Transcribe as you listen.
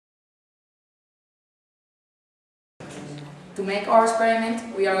To make our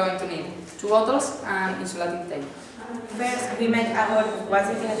experiment, we are going to need 2 bottles and insulating tape. First, we make a hole of 1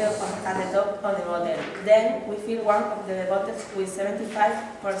 centimeter at the top of the bottle. Then, we fill one of the bottles with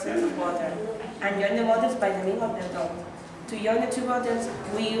 75% of water and join the bottles by the middle of the top. To join the 2 bottles,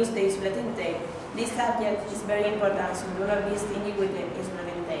 we use the insulating tape. This subject is very important, so do not be stingy with the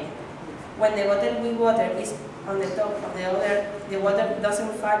insulating tape. When the bottle with water is on the top of the other, the water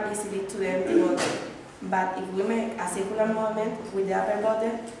doesn't fall easily to the empty bottle. But if we make a circular movement with the upper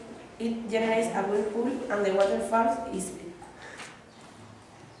bottle, it generates a whirlpool and the water falls easily.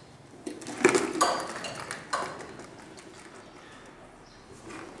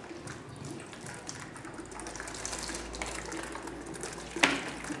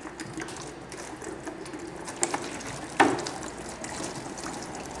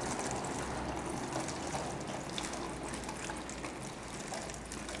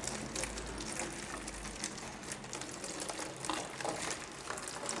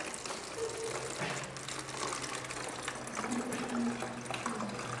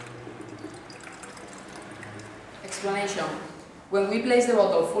 Explanation. When we place the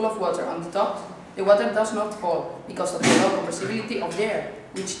bottle full of water on the top, the water does not fall because of the low compressibility of the air,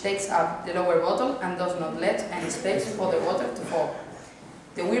 which takes up the lower bottle and does not let any space for the water to fall.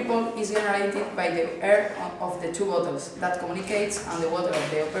 The whirlpool is generated by the air of the 2 bottles that communicates and the water of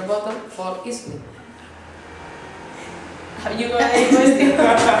the upper bottle fall easily. Have you got any question?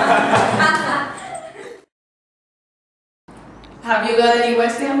 Have you got any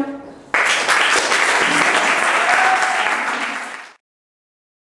question?